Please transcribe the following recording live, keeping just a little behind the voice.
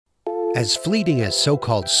As fleeting as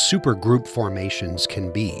so-called supergroup formations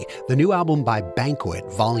can be, the new album by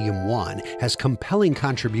Bnqt, Volume 1, has compelling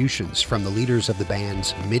contributions from the leaders of the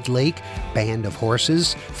bands Midlake, Band of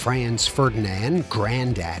Horses, Franz Ferdinand,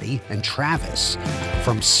 Grandaddy and Travis.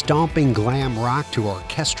 From stomping glam rock to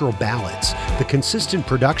orchestral ballads, the consistent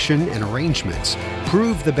production and arrangements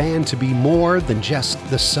prove the band to be more than just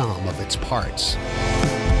the sum of its parts.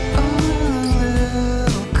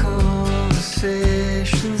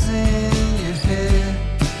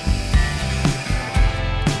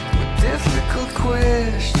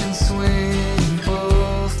 Questions swing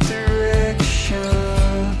both directions.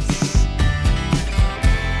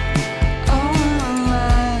 All the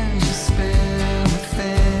lines you spin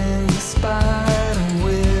within the spider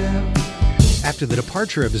web. After the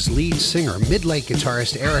departure of his lead singer, Midlake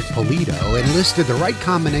guitarist Eric Polito enlisted the right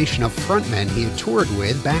combination of frontmen he had toured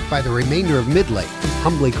with, backed by the remainder of Midlake,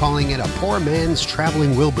 humbly calling it a poor man's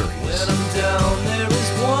traveling Wilburys. When I'm down, there is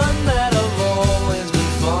one that I've always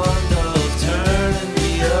been fond of, turning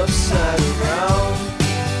me upside around.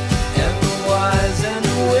 And the whys and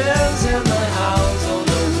the wheres and the hows don't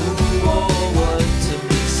know who or what to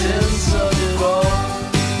make sense of it all.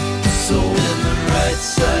 So when the right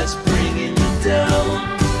side's bringing me down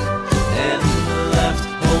and the left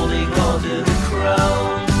holding on to the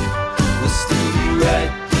crown, we'll still be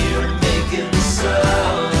right here making the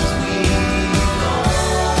sounds we know.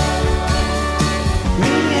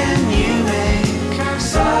 Me and you make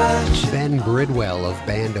such. Ben Bridwell of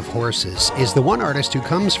Band of Horses is the one artist who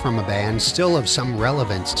comes from a band still of some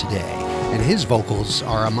relevance today, and his vocals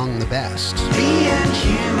are among the best. Being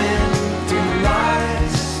human through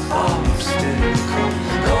life's obstacle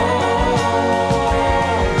course.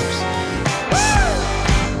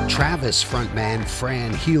 Travis frontman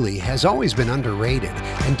Fran Healy has always been underrated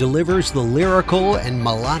and delivers the lyrical and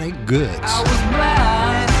melodic goods. I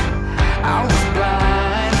was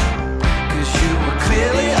blind, 'cause you were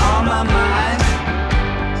clearly on my mind.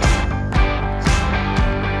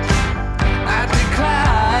 I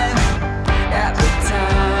declined at the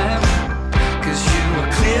time, 'cause you were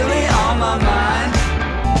clearly on my mind.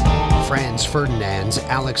 Franz Ferdinand's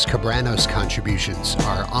Alex Cabranos contributions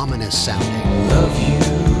are ominous sounding. Love you,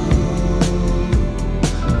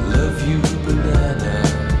 banana.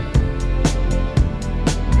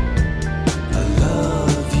 I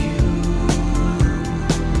love you,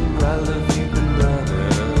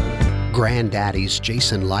 banana. Granddaddy's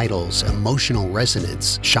Jason Lytle's emotional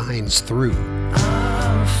resonance shines through.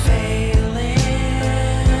 I'm failing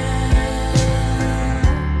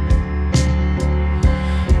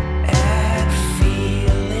at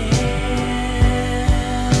feeling.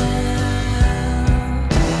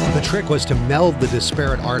 The trick was to meld the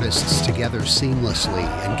disparate artists together seamlessly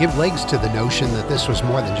and give legs to the notion that this was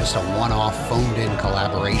more than just a one-off phoned-in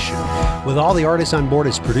collaboration. With all the artists on board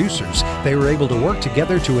as producers, they were able to work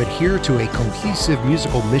together to adhere to a cohesive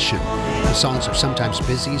musical mission. The songs are sometimes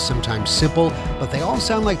busy, sometimes simple, but they all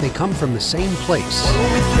sound like they come from the same place. What were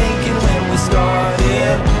we thinking when we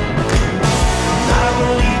started? Not a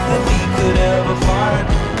belief that we could ever part,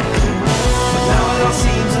 but now it all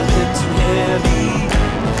seems a bit too heavy.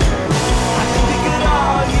 I think we could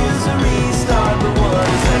all use a restart, but what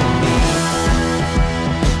does that mean?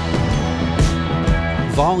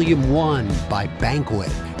 Volume 1 by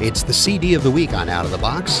Bnqt. It's the CD of the week on Out of the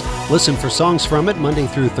Box. Listen for songs from it Monday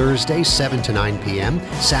through Thursday, 7 to 9 p.m.,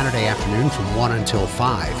 Saturday afternoon from 1 until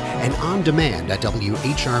 5, and on demand at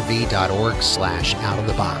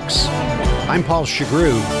whrv.org/outofthebox. I'm Paul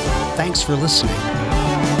Chagru. Thanks for listening.